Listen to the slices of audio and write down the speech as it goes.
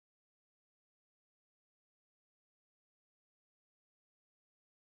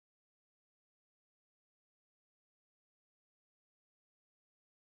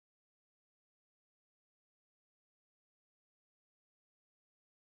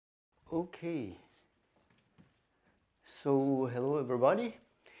Okay. So, hello everybody.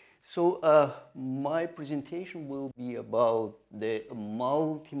 So, my presentation will be about the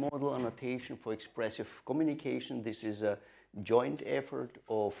multimodal annotation for expressive communication. This is a joint effort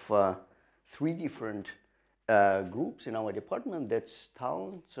of three different groups in our department. That's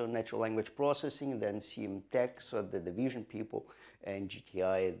TALN, so natural language processing, then CM Tech, so the vision people, and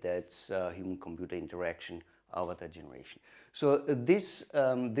GTI, that's human-computer interaction, avatar generation. So this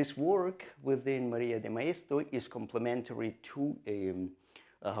work within María deMaeztu is complementary to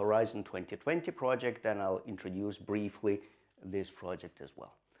a Horizon 2020 project, and I'll introduce briefly this project as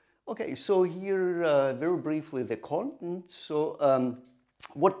well. Okay, so here very briefly the content. So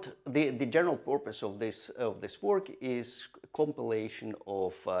what the general purpose of this work is compilation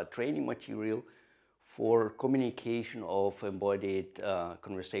of training material for communication of embodied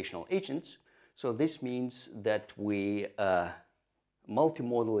conversational agents. So this means that we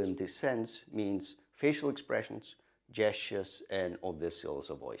multimodal in this sense means facial expressions, gestures, and obviously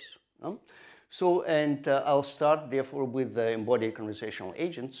also voice. So, and I'll start therefore with the embodied conversational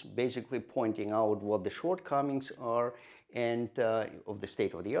agents, basically pointing out what the shortcomings are and of the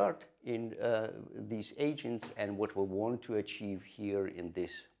state of the art in these agents and what we want to achieve here in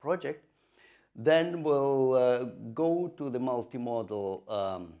this project. Then we'll go to the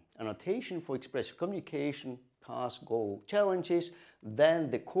multimodal annotation for expressive communication, task, goal, challenges. Then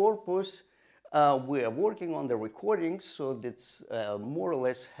the corpus. We are working on the recordings, so that's more or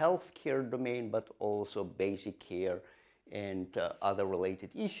less healthcare domain, but also basic care and other related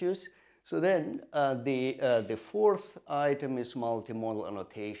issues. So then the fourth item is multimodal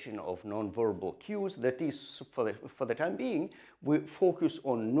annotation of nonverbal cues. That is, for the time being, we focus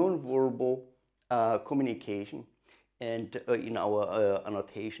on nonverbal communication and in our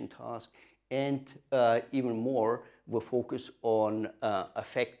annotation task, and even more, we focus on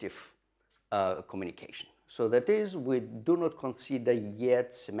affective communication. So that is, we do not consider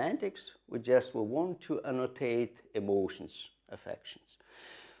yet semantics, we want to annotate emotions, affections.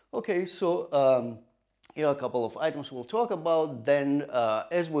 Okay, so here are a couple of items we'll talk about. Then,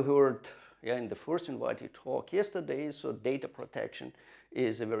 as we heard in the first invited talk yesterday, so data protection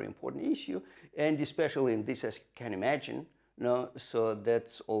is a very important issue, and especially in this, as you can imagine, so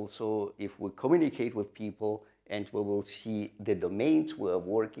that's also if we communicate with people, and we will see the domains we are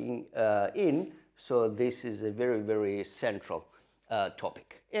working in. So this is a very, very central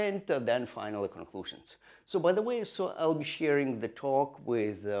topic. And then finally, conclusions. So by the way, so I'll be sharing the talk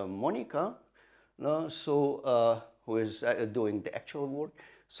with Mónica, who is doing the actual work.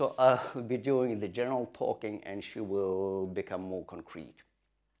 So I'll be doing the general talking, and she will become more concrete.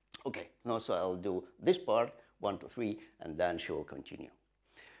 Okay, so I'll do this part, 1 to 3, and then she will continue.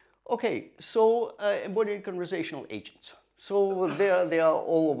 Okay, so embodied conversational agents. So they are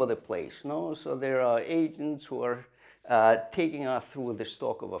all over the place. So there are agents who are taking us through the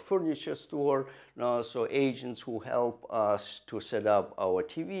stock of a furniture store. So agents who help us to set up our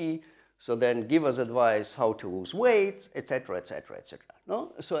TV. So then give us advice how to lose weight, etc., etc., etc.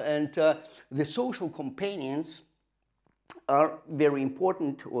 So and the social companions are very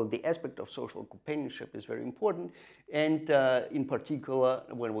important, or the aspect of social companionship is very important, and in particular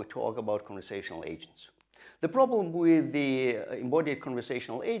when we talk about conversational agents. The problem with the embodied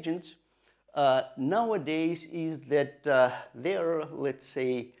conversational agents nowadays is that they are, let's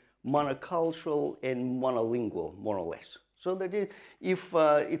say, monocultural and monolingual, more or less. So that if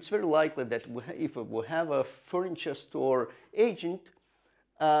it's very likely that if we have a furniture store agent,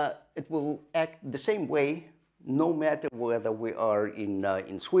 it will act the same way no matter whether we are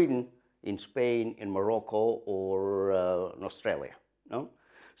in Sweden, in Spain, in Morocco, or in Australia.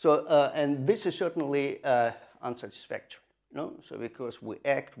 So, and this is certainly unsatisfactory. So because we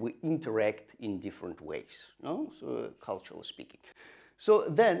interact in different ways. So culturally speaking. So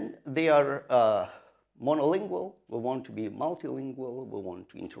then they are monolingual. We want to be multilingual. We want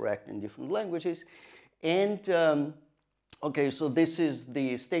to interact in different languages, and okay, so this is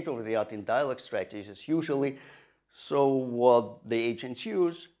the state of the art in dialogue strategies usually. So what the agents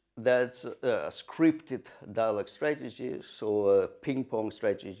use, that's a scripted dialogue strategy, so a ping-pong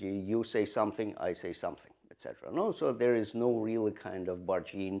strategy, you say something, I say something, etc. So there is no really kind of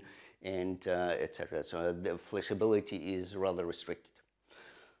barge in and etc. So the flexibility is rather restricted.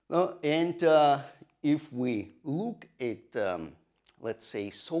 And if we look at, let's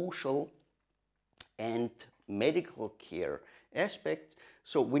say, social and medical care aspects,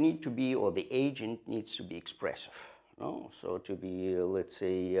 so we need to be, or the agent needs to be expressive, so to be, let's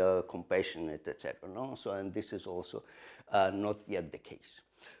say, compassionate, etc. So, and this is also not yet the case.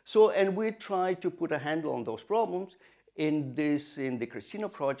 So, and we try to put a handle on those problems in the Christina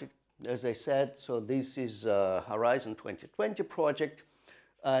project. as I said, so this is a Horizon 2020 project,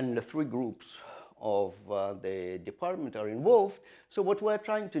 and the 3 groups of the department are involved. So what we're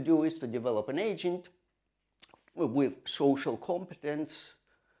trying to do is to develop an agent with social competence,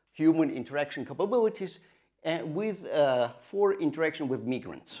 human interaction capabilities, and with for interaction with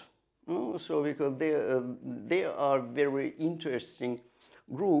migrants. So because they are very interesting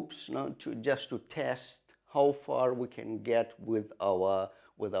groups, just to test how far we can get with our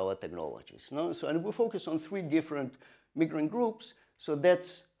technologies. So, and we focus on 3 different migrant groups. So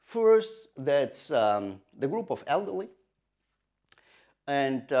that's first, that's the group of elderly.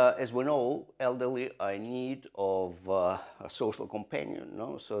 And as we know, elderly are in need of a social companion.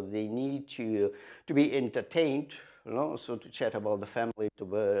 So they need to be entertained, so to chat about the family,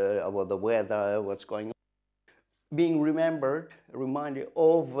 about the weather, what's going on, being reminded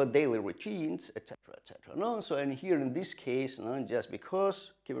of daily routines, etc., etc. So, and here in this case, just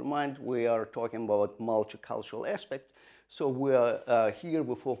because, keep in mind, we are talking about multicultural aspects. So we are here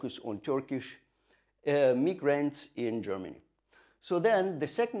we focus on Turkish migrants in Germany. So then the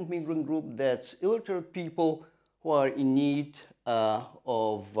second migrant group, that's illiterate people who are in need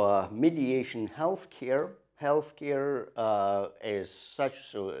of mediation healthcare as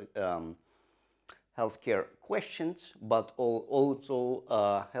such, so healthcare questions, but also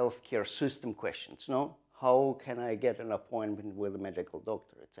healthcare system questions. How can I get an appointment with a medical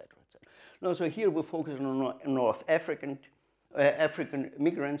doctor, etc., etc. So here we focus on North African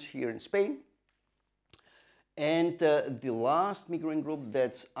migrants here in Spain. And the last migrant group,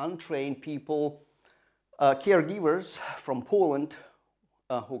 that's untrained people, caregivers from Poland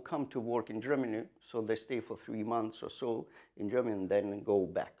who come to work in Germany. So they stay for 3 months or so in Germany and then go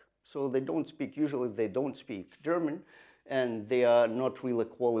back. So they don't speak, usually they don't speak German, and they are not really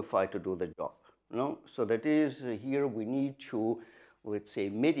qualified to do the job. So that is, here we need to, let's say,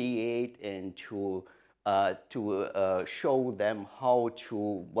 mediate and to show them how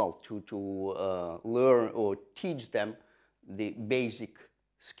to, well, to learn or teach them the basic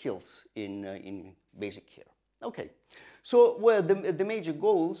skills in basic care. Okay, so well, the major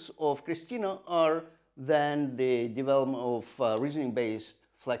goals of Christina are then the development of reasoning-based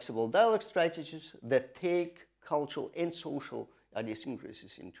flexible dialogue strategies that take cultural and social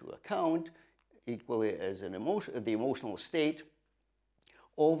idiosyncrasies into account, equally as the emotional state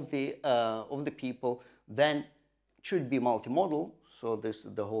of the people. Then should be multimodal. So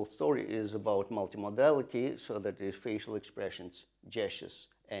the whole story is about multimodality. So that is facial expressions, gestures,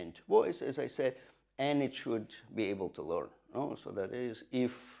 and voice, as I said, and it should be able to learn. So that is,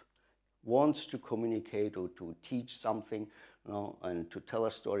 if wants to communicate or to teach something, and to tell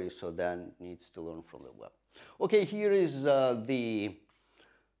a story, so then needs to learn from the web. Okay, here is the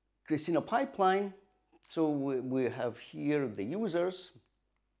Christina pipeline. So we have here the users,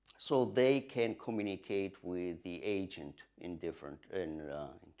 so they can communicate with the agent in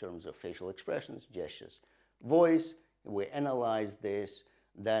terms of facial expressions, gestures, voice. We analyze this,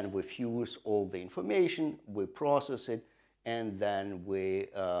 then we fuse all the information, we process it, and then we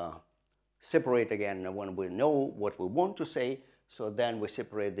separate again when we know what we want to say. So then we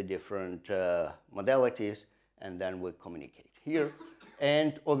separate the different modalities, and then we communicate here.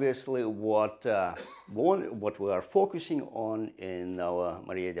 And obviously, what we are focusing on in our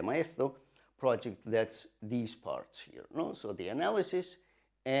María deMaeztu project, that's these parts here. So the analysis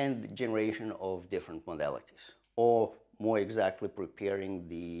and the generation of different modalities, or more exactly, preparing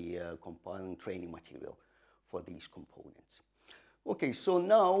the compiling training material for these components. Okay, so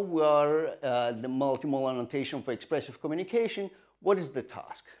now we are the multimodal annotation for expressive communication. What is the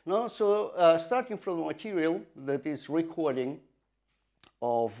task? So starting from the material that is recording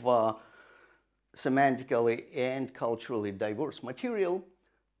of semantically and culturally diverse material,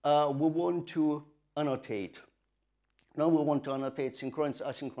 we want to annotate. Now we want to annotate synchronous,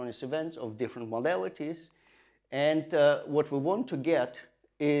 asynchronous events of different modalities, and what we want to get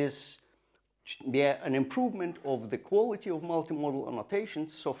is an improvement of the quality of multimodal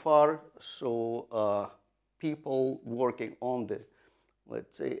annotations so far. So people working on the,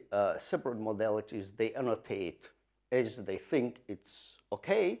 let's say, separate modalities, they annotate as they think it's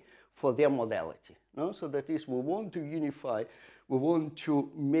okay for their modality. So that is, we want to unify, we want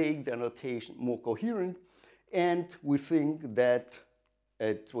to make the annotation more coherent, and we think that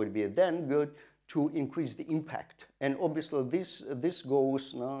it would be then good to increase the impact. And obviously this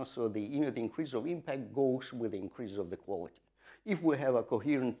goes, so the increase of impact goes with the increase of the quality. If we have a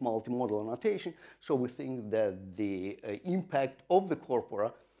coherent multimodal annotation, so we think that the impact of the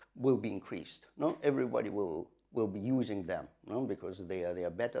corpora will be increased. Everybody will be using them, because they are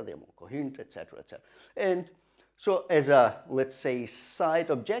better, they're more coherent, etc., etc. And So as a, let's say, side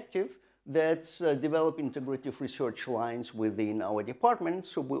objective, that's develop integrative research lines within our department.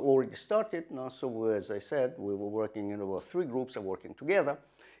 So we already started. Now, so as I said, we were working, you know, 3 groups are working together.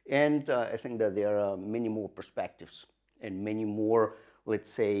 And I think that there are many more perspectives and many more,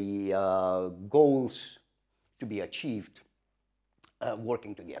 let's say, goals to be achieved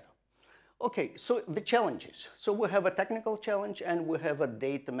working together. Okay, so the challenges. So we have a technical challenge and we have a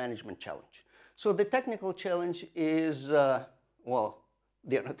data management challenge. So the technical challenge is, well,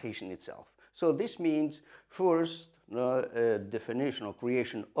 the annotation itself. So this means first definition or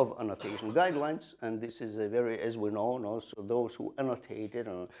creation of annotation guidelines, and this is a very, as we know, so those who annotate it,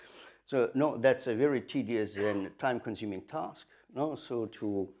 so no, that's a very tedious and time-consuming task. No, so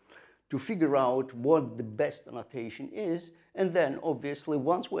to figure out what the best annotation is, and then obviously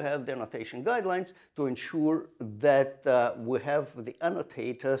once we have the annotation guidelines, to ensure that we have the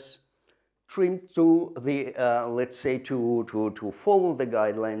annotators trimmed to the, let's say, to follow the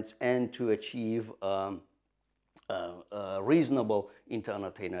guidelines and to achieve reasonable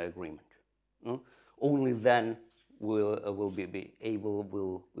inter-annotator agreement. Only then we'll be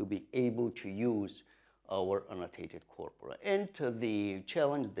able to use our annotated corpora. And the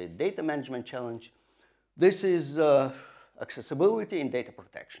challenge, the data management challenge, this is accessibility and data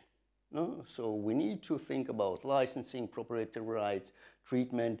protection. So we need to think about licensing, proprietary rights,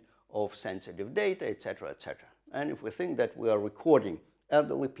 treatment of sensitive data, etc., etc. And if we think that we are recording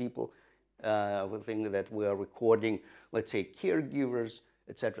elderly people, we think that we are recording, let's say, caregivers,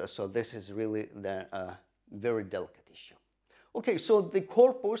 etc. So this is really the very delicate issue. Okay, so the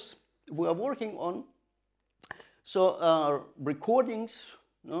corpus we are working on, so recordings,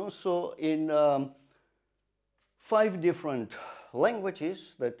 so in 5 different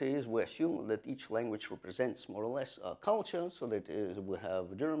languages, that is, we assume that each language represents more or less a culture, so that is, we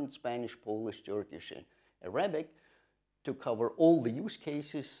have German, Spanish, Polish, Turkish, and Arabic to cover all the use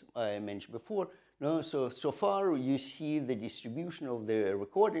cases I mentioned before. So far you see the distribution of the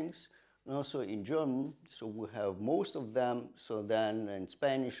recordings. So in German, so we have most of them, so then in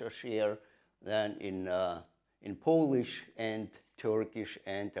Spanish are shared, then in Polish and Turkish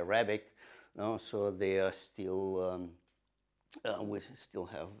and Arabic, so they are still we still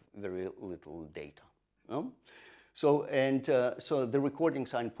have very little data. So the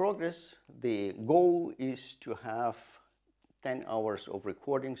recordings are in progress. The goal is to have 10 hours of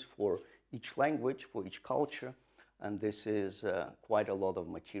recordings for each language, for each culture, and this is quite a lot of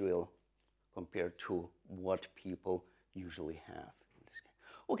material compared to what people usually have.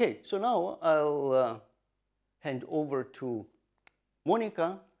 Okay, so now I'll hand over to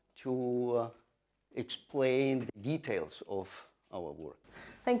Mónica to explain the details of our work.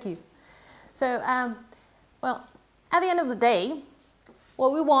 Thank you. So, well, at the end of the day,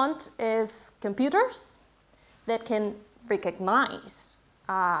 what we want is computers that can recognize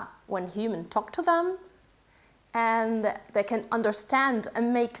when humans talk to them, and they can understand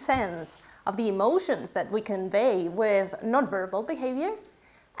and make sense of the emotions that we convey with nonverbal behavior.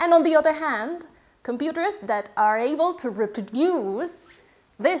 And on the other hand, computers that are able to reproduce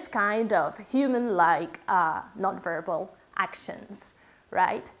this kind of human-like nonverbal actions,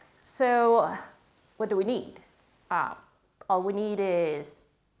 right? So what do we need? All we need is,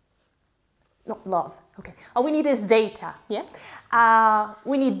 not love, okay. All we need is data, yeah?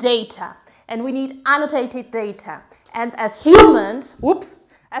 We need data, and we need annotated data. And as humans, when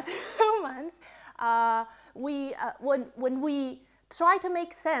we try to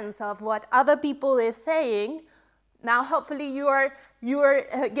make sense of what other people is saying, now hopefully you are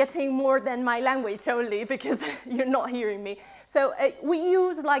getting more than my language only, because you're not hearing me. So we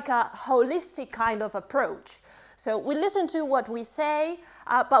use like a holistic kind of approach. So we listen to what we say,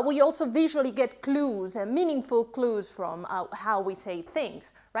 but we also visually get clues and meaningful clues from how we say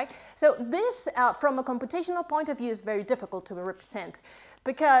things, right? So this, from a computational point of view, is very difficult to represent,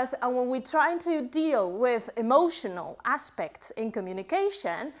 because when we're trying to deal with emotional aspects in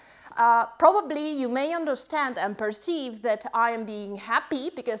communication, probably you may understand and perceive that I am being happy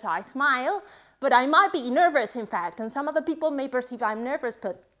because I smile, but I might be nervous, in fact, and some other people may perceive I'm nervous,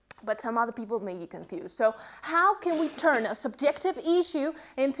 but some other people may be confused. So how can we turn a subjective issue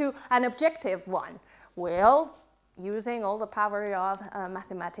into an objective one? Well, using all the power of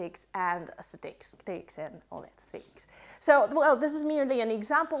mathematics and statistics and all that things. So, well, this is merely an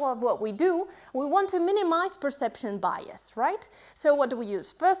example of what we do. We want to minimize perception bias, right? So what do we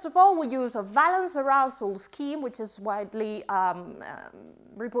use? First of all, we use a valence arousal scheme, which is widely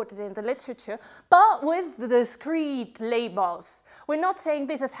reported in the literature, but with the discrete labels. We're not saying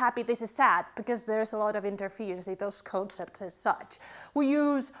this is happy, this is sad, because there's a lot of interference in those concepts as such. We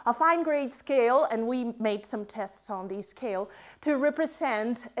use a fine grade scale, and we made some tests on this scale to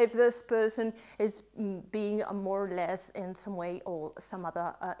represent if this person is being more or less in some way or some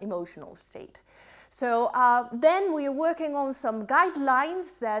other emotional state. So then we are working on some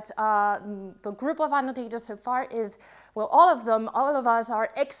guidelines that the group of annotators so far is, well, all of us are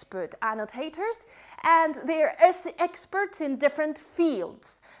expert annotators, and they're experts in different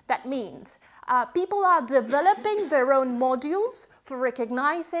fields. That means people are developing their own modules for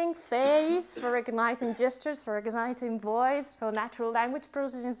recognizing face, for recognizing gestures, for recognizing voice, for natural language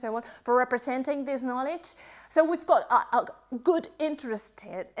processing and so on, for representing this knowledge. So we've got a good interest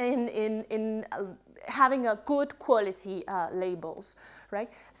in having a good quality labels,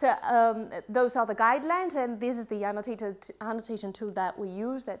 right? So those are the guidelines, and this is the annotation tool that we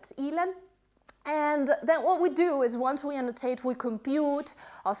use, that's ELAN. And then what we do is once we annotate, we compute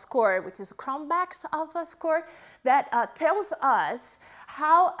a score, which is a Cronbach's alpha score, that tells us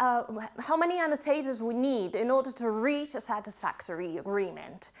how many annotators we need in order to reach a satisfactory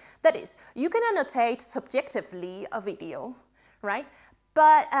agreement. That is, you can annotate subjectively a video, right?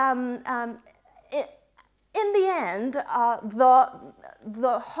 But in the end,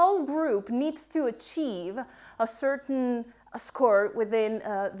 the whole group needs to achieve a certain score within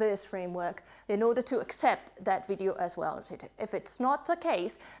this framework in order to accept that video as well annotated. If it's not the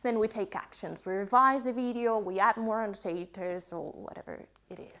case, then we take actions. We revise the video, we add more annotators, or whatever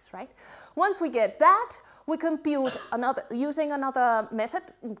it is, right? Once we get that, we compute using another method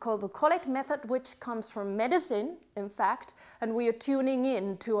called the collect method, which comes from medicine, in fact, and we are tuning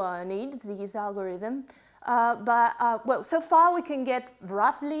in to our needs, this algorithm. Well, so far we can get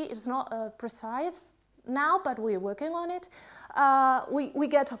roughly, it's not precise now, but we're working on it. We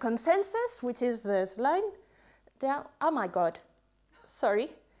get a consensus, which is this line down. Oh my God, sorry.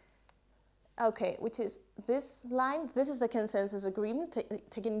 Okay, which is this line. This is the consensus agreement,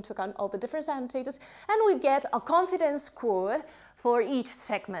 taking into account all the different annotators, and we get a confidence score for each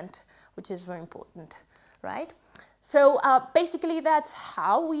segment, which is very important, right? So basically, that's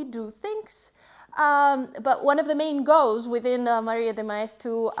how we do things. But one of the main goals within the María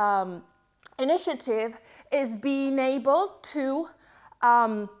deMaeztu initiative is being able to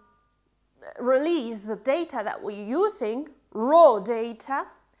release the data that we're using, raw data,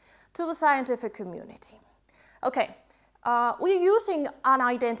 to the scientific community. Okay, we're using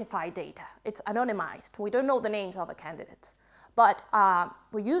unidentified data. It's anonymized. We don't know the names of the candidates, but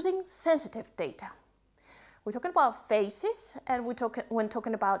we're using sensitive data. We're talking about faces, and when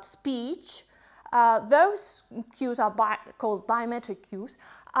talking about speech, those cues are called biometric cues,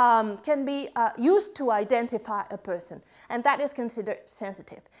 can be used to identify a person, and that is considered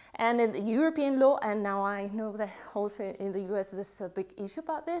sensitive. And in the European law, and now I know that also in the US there's a big issue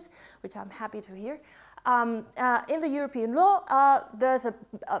about this, which I'm happy to hear. In the European law, there's a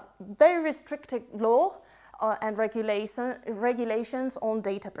very restricted law and regulations on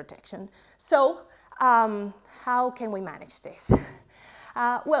data protection. So how can we manage this?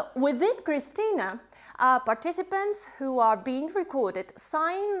 Well, within Christina, participants who are being recorded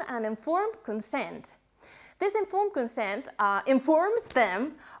sign an informed consent. This informed consent informs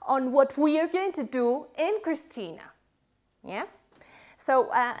them on what we are going to do in Christina. Yeah?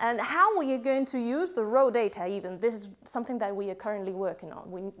 So, and how we are going to use the raw data even. This is something that we are currently working on.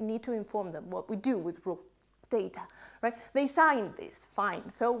 We need to inform them what we do with raw data, right? They sign this, fine,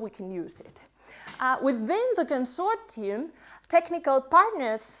 so we can use it. Within the consortium, technical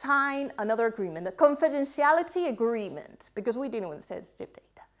partners sign another agreement, a confidentiality agreement, because we're dealing with sensitive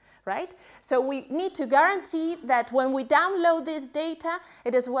data, right? So we need to guarantee that when we download this data,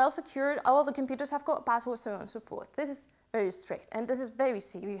 it is well secured, all the computers have got passwords, so on and so forth. This is very strict, and this is very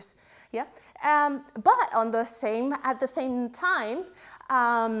serious, yeah? But at the same time,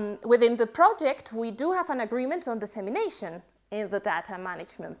 within the project, we do have an agreement on dissemination in the data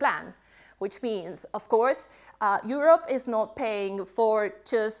management plan, which means, of course, Europe is not paying for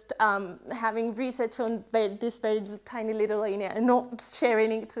just having research on this very tiny little area and not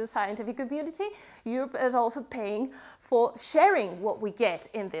sharing it to the scientific community. Europe is also paying for sharing what we get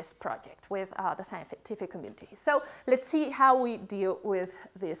in this project with the scientific community. So let's see how we deal with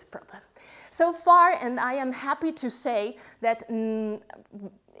this problem. So far, and I am happy to say that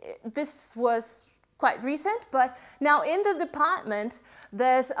this was quite recent, but now in the department,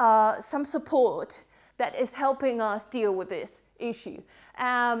 there's some support that is helping us deal with this issue.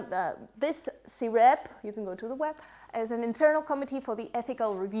 This CREP, you can go to the web, is an internal committee for the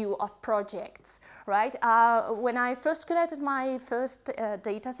ethical review of projects, right? When I first collected my first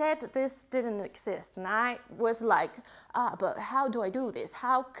data set, this didn't exist. And I was like, but how do I do this?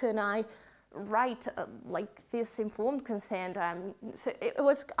 How can I write like this informed consent? So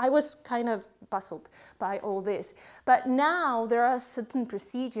I was kind of puzzled by all this. But now there are certain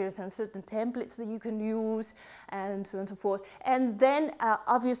procedures and certain templates that you can use and so on and so forth. And then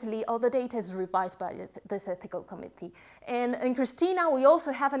obviously all the data is revised by this ethical committee. And in Christina, we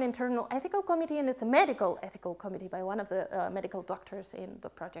also have an internal ethical committee, and it's a medical ethical committee by one of the medical doctors in the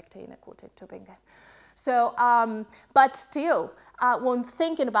project in Domínguez. So, but still, when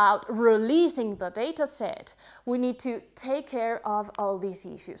thinking about releasing the data set, we need to take care of all these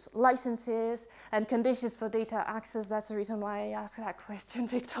issues, licenses and conditions for data access. That's the reason why I asked that question,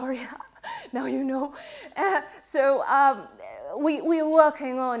 Victoria. Now you know. We're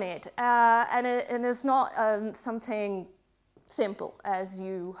working on it, and it's not something simple, as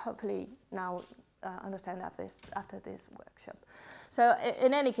you hopefully now understand after this workshop. So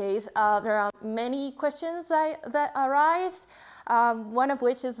in any case, there are many questions that arise, one of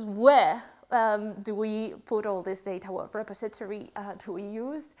which is where do we put all this data, what repository do we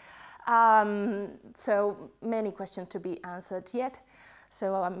use? So many questions to be answered yet.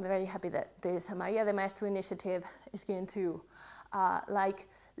 So I'm very happy that this María deMaeztu initiative is going to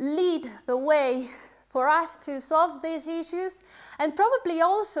lead the way for us to solve these issues, and probably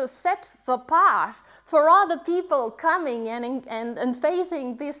also set the path for other people coming and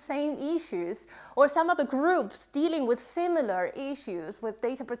facing these same issues, or some other groups dealing with similar issues with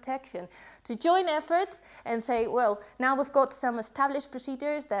data protection, to join efforts and say, well, now we've got some established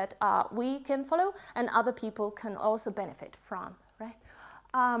procedures that we can follow and other people can also benefit from, right?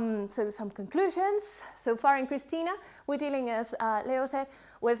 So some conclusions. So far in Christina, we're dealing, as Leo said,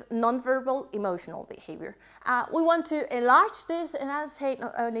 with nonverbal emotional behavior. We want to enlarge this and annotate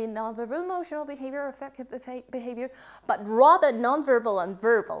not only nonverbal emotional behavior, affective behavior, but rather nonverbal and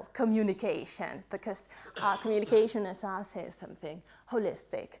verbal communication, because communication, as I say, is something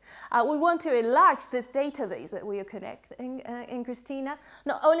holistic. We want to enlarge this database that we are connecting in Christina,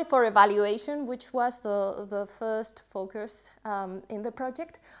 not only for evaluation, which was the first focus in the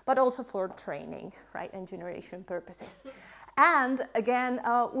project, but also for training, right, and generation purposes. And again,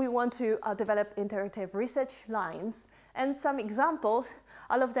 we want to develop interactive research lines and some examples,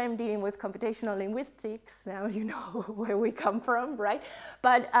 all of them dealing with computational linguistics. Now you know where we come from, right?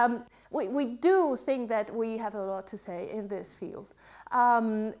 But we do think that we have a lot to say in this field.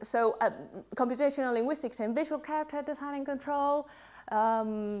 Computational linguistics and visual character design and control,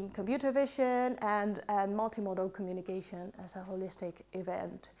 computer vision, and multimodal communication as a holistic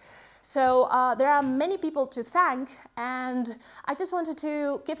event. So there are many people to thank, and I just wanted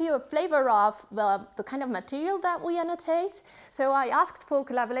to give you a flavor of the kind of material that we annotate. So I asked for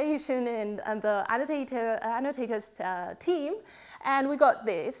collaboration in the annotators team, and we got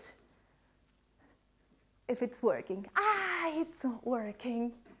this. If it's working. It's not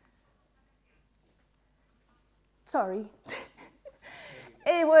working. Sorry.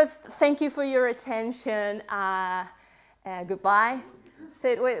 It was, thank you for your attention. Goodbye.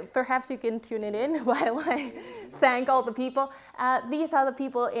 So perhaps you can tune it in while I thank all the people. These are the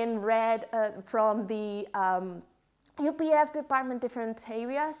people in red from the UPF department, different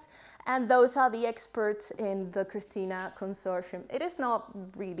areas, and those are the experts in the Christina consortium. It is not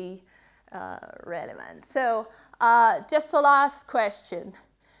really relevant. So just the last question.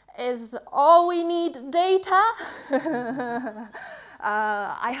 Is all we need data?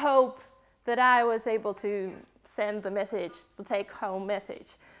 I hope that I was able to send the message, the take-home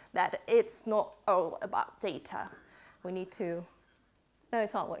message, that it's not all about data. We need to, no,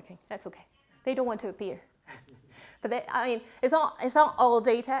 it's not working, that's okay. They don't want to appear. But I mean, it's not all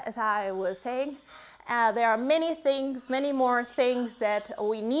data, as I was saying. There are many things, many more things that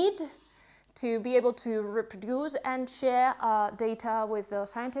we need to be able to reproduce and share data with the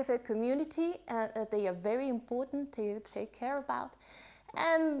scientific community. They are very important to take care about.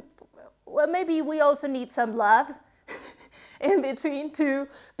 And well, maybe we also need some love in between to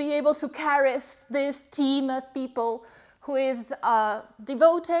be able to carry this team of people who is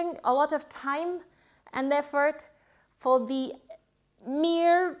devoting a lot of time and effort for the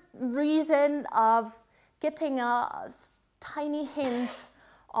mere reason of getting a tiny hint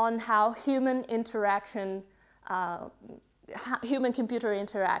on how human interaction, human-computer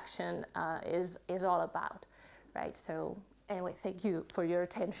interaction is all about, right? So anyway, thank you for your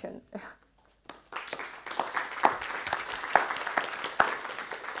attention.